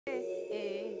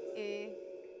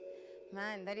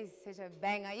Man, that is such a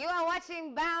banger. You are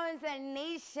watching Bounce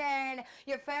Nation,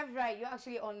 your favorite. You're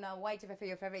actually on Y254,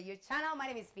 your favorite your channel. My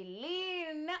name is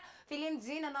Feline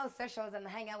Jean on all socials, and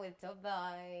hang out with Top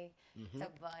Boy.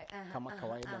 Top Boy. Kama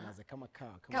kawaida maze, kama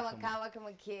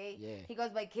K. Yeah. He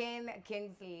goes by Ken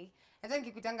Kingsley. And then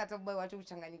kikutanga Top Boy watu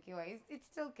uchanganyikiwa. It's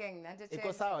still King.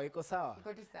 Iko sawa. Iko tu sawa.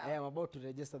 I'm about to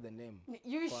register the name.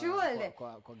 You should.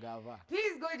 Kwa gava.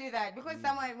 Please go do that because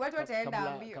someone watu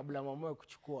wataenda mbio. Kabla mama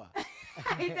kuchukua.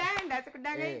 Itaenda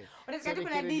sikudanganya. Unasikia tu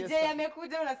kuna DJ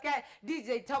amekuja, unasikia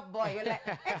DJ Top Boy. You're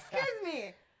like, "Excuse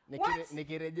me." What?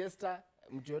 Nikiregister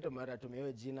mtu yote mara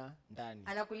tumewe jina ndani.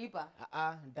 Anakulipa?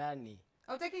 Ndani.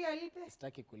 Hautaki yalipe?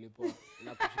 Sitaki kulipwa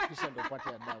na kushikisha ndo pate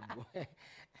adabu.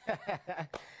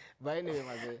 But anyway,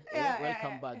 maze,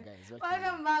 welcome back, guys.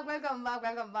 Welcome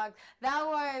back. That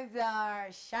was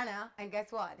Shana, and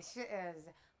guess what? She is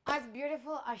as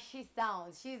beautiful as she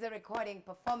sounds. She's a recording,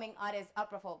 performing artist,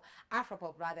 Afropop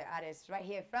artist, right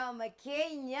here from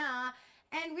Kenya.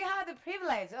 And we have the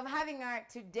privilege of having her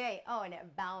today on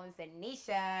Bounce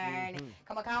Nation.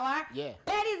 Kamakawa? Yeah.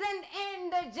 Ladies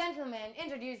and gentlemen,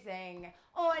 introducing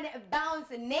on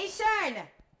Bounce Nation.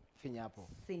 Finyapo.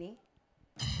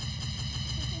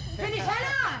 Sini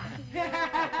Shana!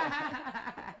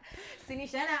 Sini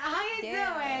Shana, how you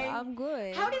doing? I'm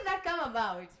good. How did that come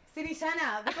about? Sini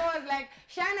Shana, because like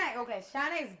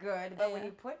Shana is good, but when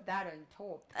you put that on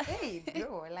top, hey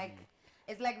bro, like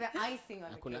it's like the icing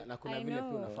on the cake. Na kuna vile pia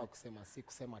unafaa kusema si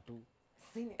kusema tu.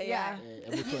 Yeah.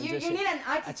 You need an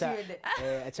attitude.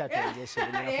 Acha tuonyeshe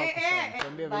vile unafaa kusema.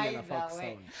 Tuambie vile unafaa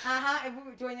kusema.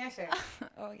 Hebu tuonyeshe.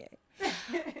 Okay.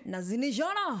 Nazini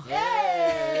Shana.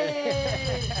 Hey.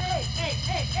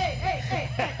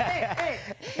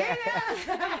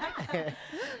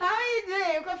 How are you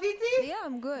doing? Uko fiti? Yeah,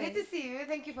 I'm good. Good to see you.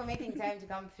 Thank you for making time to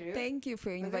come through. Thank you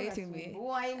for inviting me.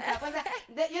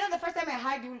 You know, the first time I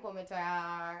heard you ulikuwa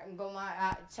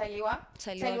ngoma Chaliwa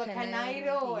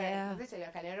Kanairo. Yeah.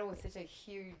 Chaliwa Kanairo was such a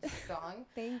huge song.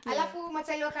 Thank you. Alafu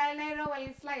Machaliwa Kanairo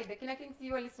walislide. Kina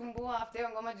Kingsley walisumbua after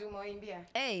ngoma Juma imbia.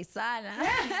 Hey, sana.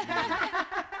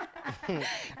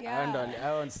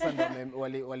 Hao sasa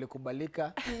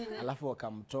walikubalika alafu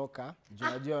wakamtoka.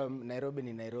 Unajua Nairobi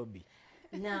ni Nairobi.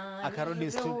 Na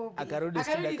akarudi studio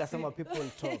akasema people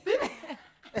talk.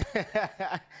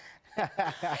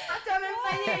 Hata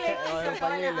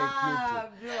amefanya ile kitu.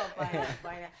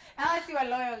 How you are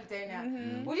loyal tena.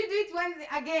 Would you do it once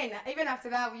again? Even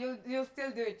after that, you'll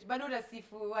still do it. Bado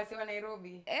sifu wasiwa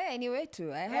Nairobi. Anyway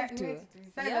too, I have to.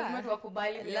 Sasa lazima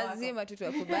tuwakubali. Lazima tu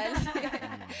tuwakubali.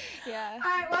 Yeah. All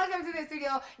right, welcome to the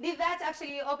studio. Did that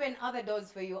actually open other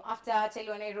doors for you after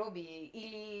Chaliwa Nairobi?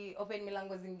 Ili open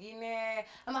milango zingine?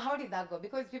 How did that go?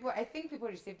 Because I think people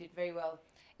received it very well.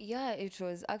 Yeah, it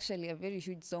was actually a very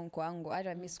huge song kwangu.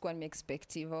 Hata mimi sikuwa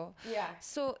nimeexpect hivyo. Yeah.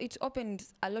 So it opened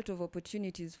a lot of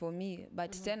opportunities for me,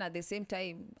 but then at the same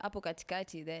time hapo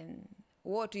katikati then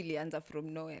what ilianza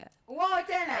from nowhere. Wow,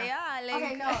 tena? Yeah, like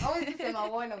okay, no, always kusema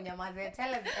uone unyamaze.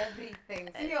 Tell us everything.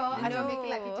 Sio, atuambie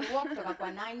kila kitu work kutoka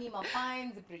kwa nani,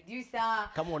 mafans, producer.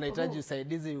 Kama unahitaji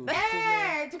usaidizi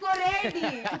tuko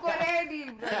ready.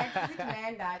 Sisi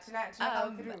tunaenda, tuna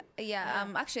come through.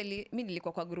 Yeah, actually mimi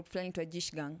nilikuwa kwa group fulani to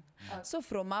Jish Gang. So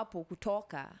from hapo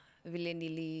kutoka vile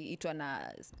niliitwa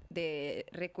na the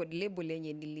record label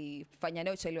yenye nilifanya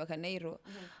nayo Chaliwa Kanairo.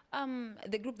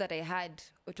 The group that I had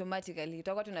automatically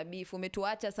tutakuwa tuna beef,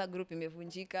 umetuacha sa group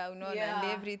imevunjika, unaona,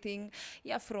 and everything.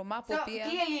 Yeah, from hapo pia. So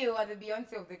clearly you are the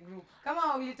Beyonce of the group.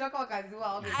 Kama ulitoka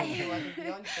wakazua obviously you are the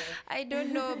Beyonce. I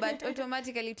don't know, but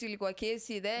automatically tulikuwa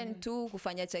kesi then tu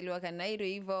kufanya Chaliwa Kanairo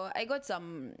hivyo. I got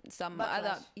some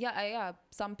other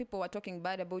some people were talking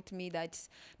bad about me that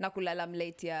nakulala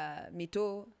mlate ya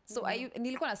mito. So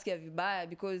nilikuwa nasikia vibaya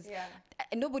because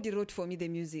nobody wrote for me the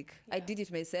music. I did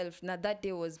it myself. Na that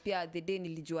day was pia the day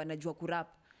nilijua najua kurap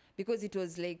because it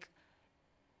was like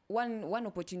one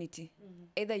opportunity.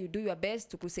 Either you do your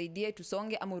best tukusaidie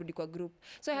tusonge ama urudi kwa group.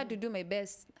 So I had to do my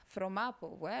best from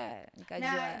hapo.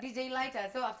 Now DJ Lighter,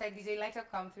 so after DJ Lighter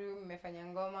come through mmefanya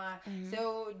ngoma.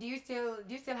 So do you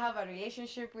still have a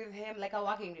relationship with him, like a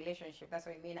working relationship? That's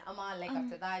what I mean. Ama like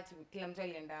after that kila mtu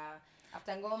alienda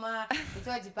after ngoma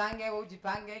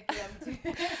ujipange kila mtu.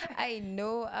 I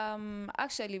know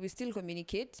actually we still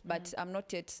communicate but I'm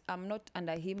not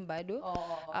under him bado.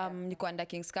 Niko under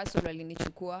King's Castle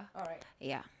alinichukua. All right.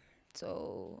 Yeah.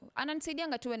 So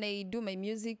ananisaidianga tu when I do my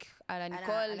music and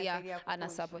call ana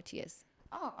support, yes.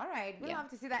 Oh, all right. We'll have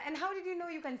to see that. And how did you know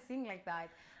you can sing like that?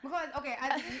 Because,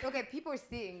 okay, people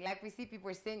sing, like we see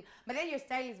people sing, but then your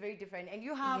style is very different. And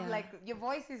you have, like, your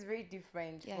voice is very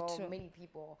different for many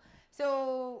people.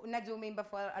 So najua umeimba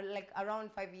for like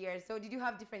around 5 years. So did you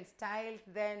have different styles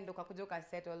then ndo kakuja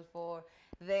settle for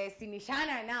the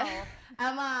Shana now?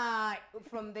 Ama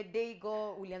from the day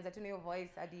go ulianza tu na your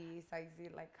voice hadi saizi,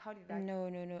 like how did that?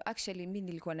 No. Actually mimi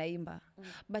nilikuwa naimba.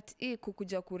 But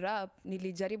kukuja kurap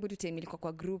nilijaribu tu time nilikuwa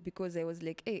kwa group because I was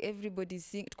like, hey, everybody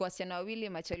sing. Kwa wasichana wawili,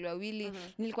 machali wawili.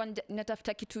 Nilikuwa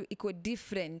natafuta kitu iko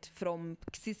different from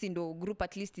sisi ndo group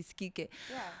at least isikike.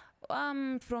 Yeah.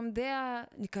 From there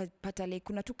nikapata like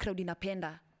kuna tu crowd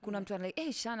inapenda. Kuna mtu like,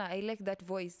 hey Shana, I like that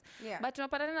voice. Yeah. But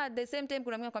tunapatana at the same time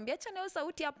kuna mimi nakwambia acha nayo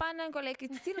sauti hapana, niko like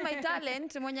it's still my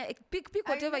talent. Mwenye pick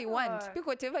whatever you want. Pick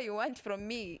whatever you want from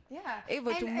me. Yeah.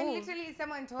 Able to move. And literally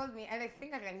someone told me, and I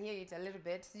think I can hear it a little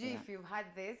bit. So if you've had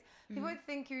this, people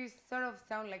think you sort of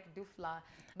sound like Dufla,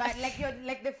 but like you're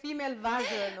like the female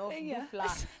version of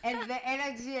Dufla, and the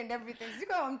energy and everything.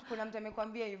 Siko kuna mtu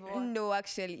amekwambia hivyo? No,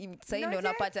 actually, ndo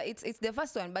napata. It's the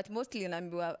first one, but mostly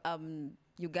naambiwa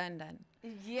Ugandan.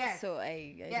 Yes. So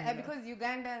I because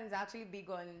Ugandans are actually big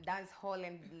on dance hall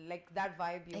and like that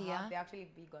vibe you have. They're actually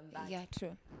big on that. Yeah,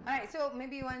 true. All right, so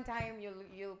maybe one time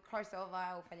you'll cross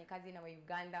over ufanye kazi na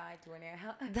Uganda tuone.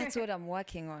 That's what I'm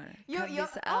working on.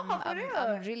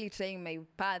 I'm really trying my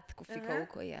path kufika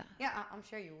huko, yeah. Yeah, I'm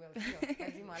sure you will. Sure.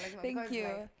 Lazima. Thank you.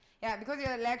 Like, yeah, because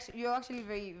you're actually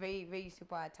very, very, very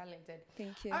super talented.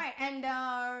 Thank you. All right, and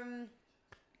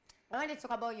I want to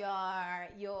talk about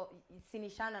your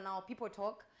Shana now. People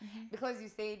talk because you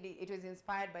said it was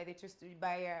inspired by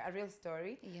a real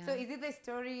story. Yeah. So is it the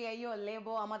story? Are you a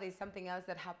label? Or there is something else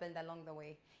that happened along the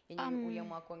way?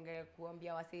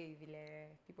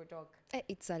 People talk.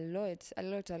 It's a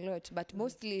lot, but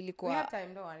mostly ilikuwa. We have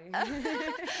time, don't worry.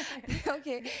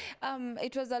 Okay.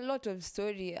 It was a lot of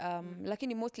story.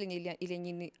 Lakini mostly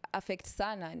ile affect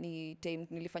sana ni time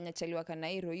nilifanya chaliwa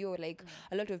Kanairo. Yo, like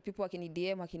a lot of people wakini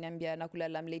DM wakiniambia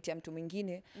nakulala mlate ya mtu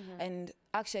mwingine, and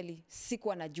actually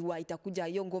sikuwa najua itakuja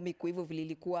hiyo ngoma iko hivyo vile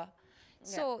ilikuwa.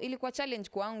 So ilikuwa challenge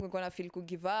kwangu, nilikuwa na feel ku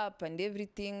give up and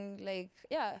everything, like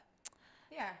yeah.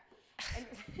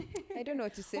 I don't know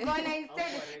what to say.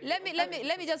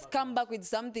 Let me just come back with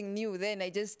something new, then I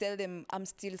just tell them I'm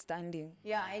still standing.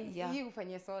 Yeah, and you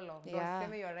ufanye solo. Don't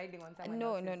say you're riding on someone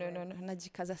No.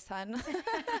 Najikaza sana.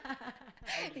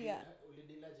 Yeah.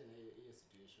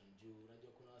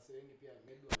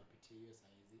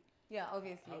 Yeah,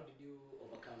 obviously. How did you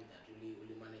overcome that?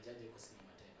 Uli manage kusema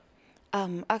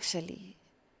tena? Actually,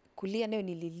 kulia nayo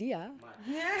nililia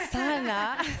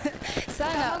sana.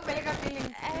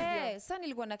 Sana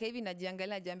nilikuwa nakaa hivi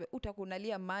najiangalia jambe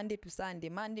utakunalia Monday to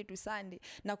Sunday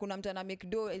na kuna mtu ana make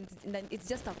do, it's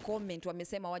just a comment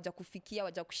wamesema waja kufikia,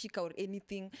 waja kushika or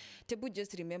anything. Tebu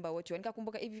just remember what you want.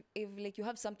 Nikakumbuka if like you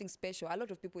have something special, a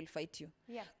lot of people will fight you.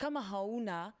 Yeah. Kama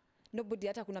hauna nobody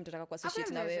hata kuna mtu ataka ku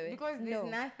associate na wewe. Because there's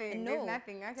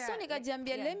nothing. So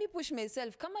nikajiambia let me push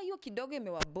myself. Kama hiyo kidogo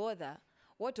imewabother,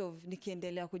 what of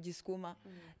nikiendelea kujisukuma,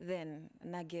 then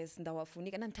na guess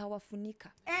ndawafunika na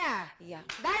nitawafunika. Yeah.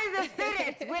 That is the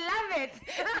spirit. We love it.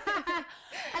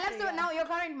 So now your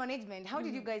current management, how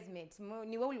did you guys meet?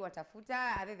 Ni wewe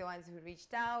uliwatafuta? Are they the ones who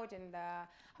reached out? And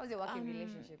how's your working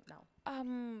relationship now?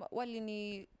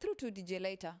 Walini through to DJ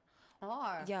later.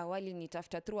 Yeah,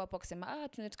 walinitafuta through hapo kusema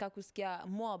tunataka kusikia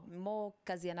more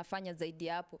kazi anafanya zaidi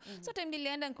hapo. So time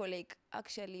nilienda niko like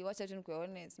actually wacha tu nikuwe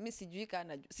honest, mimi sijui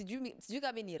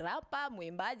kama ni rapper,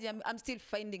 mwimbaji, I'm still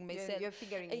finding myself. You're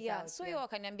figuring it out. So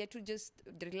wakaniambia tu just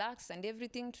relax and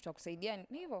everything, tutakusaidia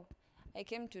hivyo. I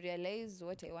came to realize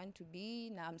what I want to be,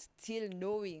 na I'm still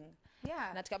knowing.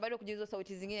 Yeah. Nataka bado kujizo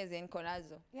sauti zingine zeniko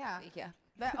nazo. Yeah.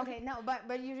 But okay, now,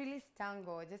 but you released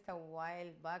Tango just a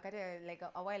while back.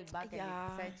 A while back,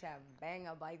 and it's such a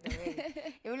banger, by the way.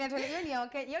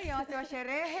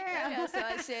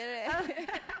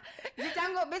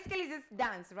 Tango basically is just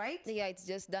dance, right? Yeah, it's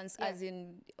just dance, as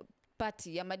in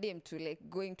party. I'm a madam to like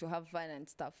going to have fun and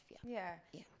stuff. Yeah.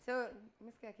 So,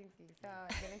 Mr. Kingsley, so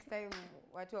the next time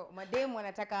madam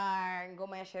wanataka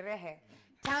ngoma ya sherehe,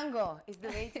 Tango is the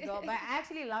way to go. But I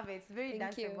actually love it. It's very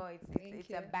danceable. It's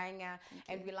a banger,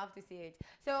 and we love to see it.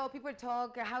 So people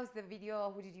talk, how's the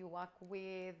video? Who did you work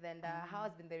with? And how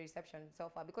has been the reception so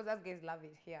far? Because us guys love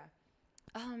it here.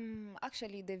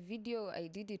 Actually, the video, I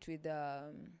did it with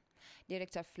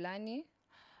director Flani,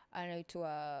 and it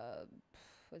was...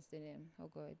 what's the name? Oh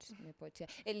God,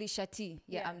 Elisha T.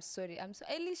 Yeah, I'm sorry.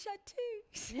 Elisha T.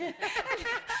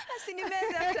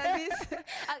 After this.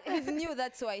 He's new,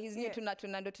 that's why. He's new.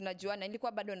 Tunajuana.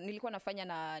 Nilikuwa nafanya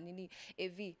na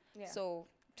AV. So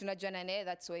tunajuana naye,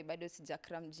 that's why bado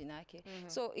sijakram jina yake.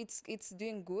 So it's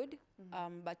doing good,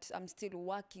 but I'm still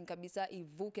working kabisa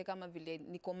ivuke kama vile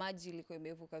Niko Maji ilikuwa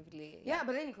imevuka vile. Yeah,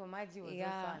 but then Niko Maji was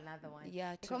also another one.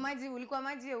 Yeah, Niko Maji ulikuwa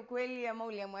maji ya ukweli ama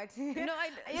uliamua ati? No,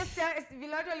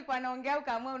 vile watu walikuwa naongea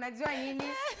ukaamua unajua nini?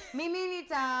 Mimi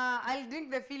I'll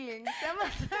drink the feeling.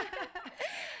 Sema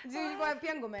juu ilikuwa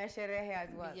pia ngoma ya sherehe as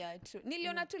well. Yeah, true.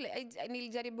 Niliona tu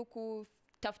nilijaribu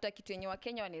kutafuta kitu yenye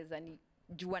Wakenya wanaweza ni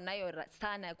jua nayo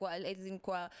sana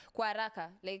kwa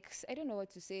haraka. Like I don't know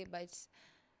what to say, but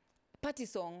party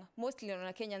song mostly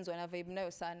naona Kenyans wana vibe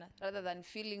nayo sana rather than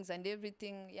feelings and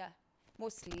everything. Yeah,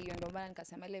 mostly hiyo ndio maana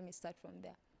nikasema let me start from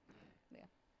there. Yeah.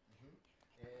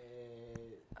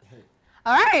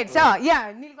 All right, so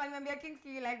yeah, nilikuwa nimwambia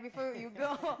Kingsley like before you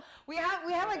go, we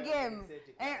have a game.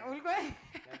 Ulikuwa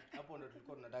hapo ndo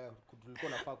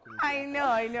tulikuwa nafaa kuingia. I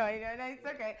know. No, it's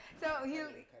okay. So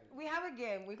we have a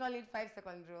game. We call it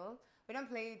 5-second rule. We don't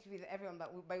play it with everyone,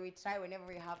 but we try whenever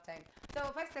we have time. So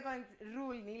 5-second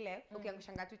rule ni ile,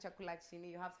 ukiangushanga tu chakula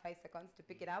chini, you have 5 seconds to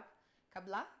pick it up.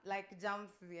 Kabla, like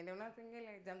jumps, and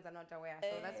like jumps are not aware.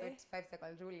 So that's what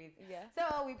 5-second rule is. Yeah.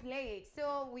 So we play it.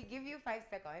 So we give you 5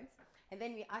 seconds. And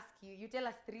then we ask you, you tell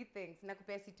us 3 things.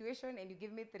 Nakupea situation, and you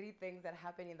give me 3 things that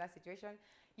happen in that situation.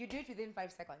 You do it within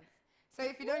 5 seconds. So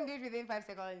if you don't do it within 5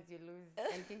 seconds, you lose.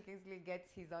 And King Kingsley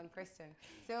gets his own question.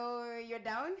 So you're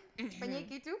down? Fanye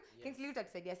kitu? Kingsley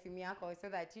utatusaidia simu yako so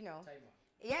that, you know. Timer.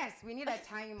 Yes, we need a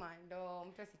timer. Ndo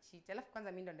mtu asicheat. Alafu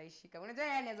kwanza mimi ndo ndaishika. Unajua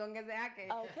yeye anaongeza yake.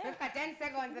 Fika 10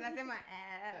 seconds anasema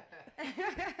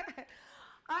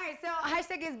Alright, so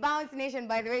hashtag is Bounce Nation,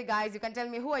 by the way, guys. You can tell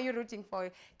me, who are you rooting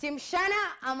for? Team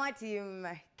Shana or Team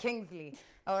Kingsley?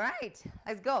 Alright,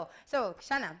 let's go. So,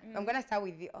 Shana, I'm going to start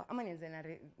with you. Ama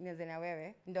nianze na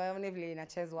wewe. Ndo yaone vile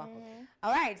inachezwa.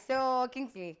 Alright, so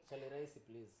Kingsley. Swali rahisi,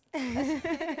 please.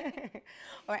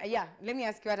 Alright, yeah, let me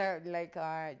ask you what,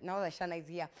 now that Shana is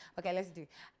here. Okay, let's do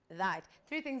that.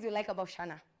 3 things you like about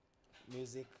Shana.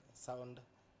 Music, sound,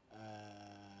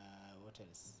 what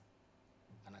else?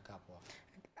 Anakaa poa.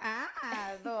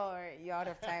 Though you're out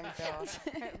of time, so.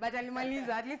 But alimaliza,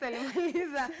 at least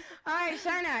alimaliza. All right,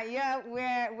 Shana, yeah,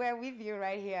 we're with you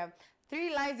right here.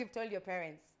 3 lies you've told your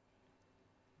parents.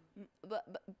 But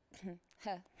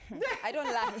I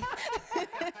don't lie.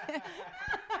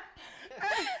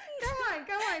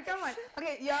 Come on.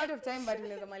 Okay, you're out of time, but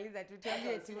unaweza maliza tu.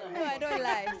 Tuambie tu. No, I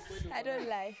don't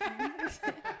lie.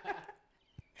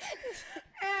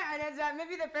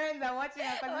 Maybe the parents are watching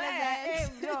and hey,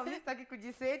 bro, mistaki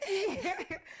kujiseti.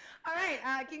 All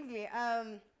right, Kingsley.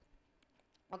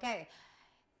 Okay.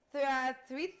 So there are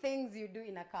 3 things you do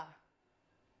in a car.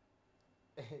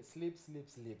 Sleep.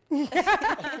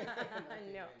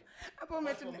 No.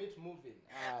 Commit moving.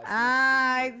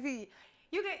 I see.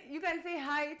 You can say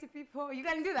hi to people. You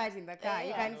can do that in the car.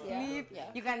 You can sleep.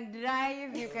 You can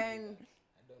drive. You can.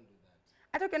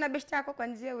 Hata ukiona beshte yako kwa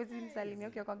njia uwezi msalimia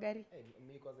ukiwa kwa gari.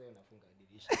 Mimi kwanza hiyo nafunga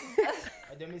dirisha.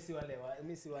 Hadi mimi si wale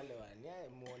wa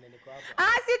muone niko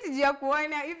hapo. Si tujia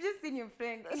kuona. You've just seen your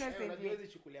friend innocently. Unaweza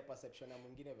chukulia perception na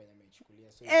mwingine venye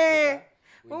ameichukulia. So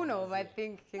una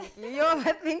overthinking. You're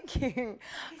overthinking.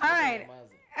 All right.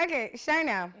 Okay,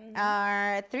 Shana.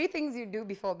 3 things you do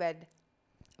before bed.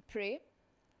 Pray.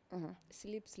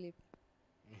 Sleep.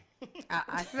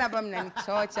 Hapa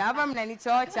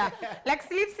mnanichocha. Like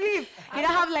sleep. You don't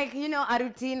have like, you know, a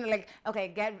routine like,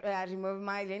 okay, remove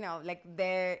my, you know, like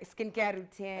the skincare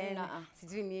routine.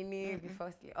 Sijui nini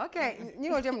before sleep. Okay,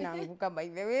 nyinyi wote mnaanguka by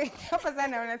the way. Hapa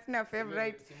sana una sina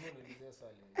favorite. Simu nilizo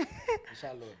swali.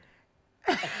 Inshallah.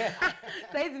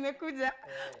 Sasa zimekuja.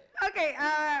 Okay,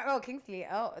 Kingsley.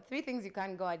 3 things you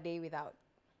can't go a day without.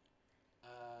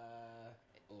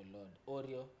 Oh Lord.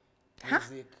 Oreo,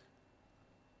 music,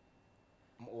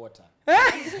 water.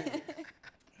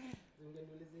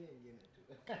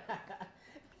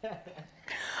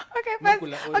 Okay, first,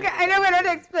 okay, I know we're not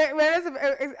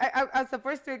I was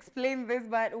supposed to explain this,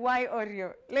 but why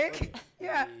Oreo? Like,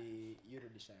 yeah. You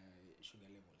reduce sugar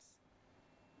levels.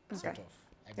 Okay. Sort of.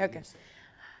 I believe so.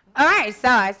 All right,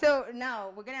 so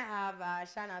now we're gonna have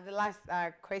Shana, the last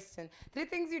question. 3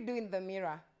 things you do in the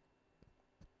mirror.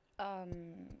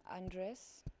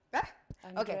 Undress.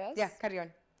 Okay, yeah, carry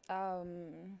on.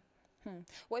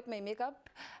 Wipe my makeup.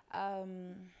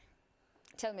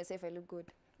 Tell myself I look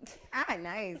good.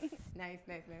 Nice.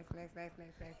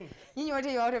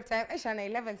 You're out of time. Shana,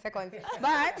 11 seconds.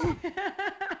 But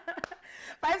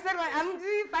 5 seconds. I'm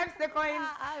doing 5 seconds.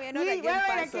 We're not Wewe against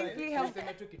na person. Kingsley help.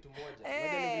 Sema tu kitu moja.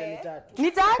 Unajua ni vile ni tatu.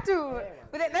 Ni tatu. man.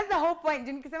 But that's the whole point.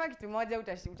 Nikisema kitu moja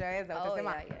utaweza. Oh,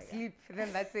 Utasema yeah. sleep.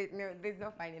 Then that's it. No, there's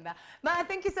no fun in that. But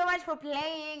thank you so much for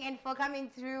playing and for coming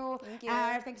through. Thank you.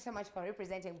 Thank you so much for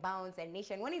representing Bounce and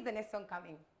Nation. When is the next song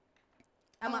coming?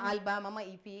 I'm an album, I'm an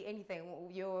EP, anything.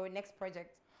 Your next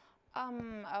project.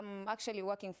 I'm actually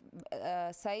working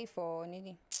sai for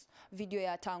nini video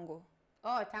ya tango.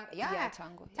 Oh, Tango. Yeah. Yeah,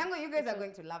 Tango. Tango, you guys are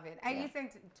going to love it. I yeah.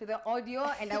 listened to the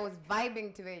audio and I was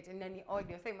vibing to it. And then the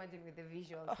audio. So imagine with the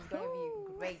visuals. It's going to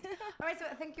be great. All right. So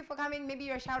thank you for coming. Maybe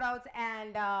your shout outs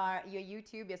and your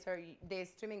YouTube, the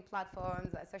streaming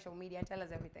platforms, social media. Tell us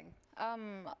everything.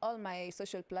 All my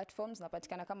social platforms.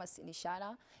 Napatikana kama ni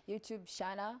Shana. YouTube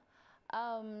Shana.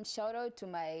 Shout out to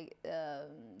my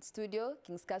studio,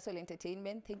 King's Castle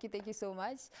Entertainment. Thank you so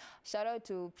much. Shout out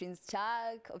to Prince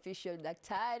Chuck, Official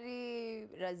Daktari,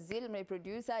 Razil, my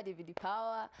producer, David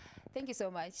Power. Thank you so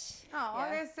much. Oh, Yeah.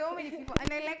 there's so many people.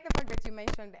 And I like the fact that you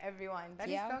mentioned everyone. That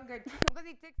is Yeah. so good. Because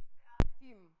it takes a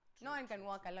team. No one can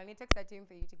walk alone. It takes a team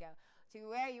for you to go to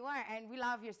where you are. And we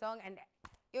love your song. And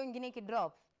you're going to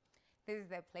drop. This is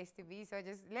the place to be. So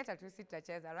just let her to sit to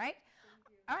chairs, all right?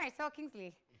 All right, so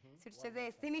Kingsley.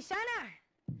 Tucheze Sini Shana.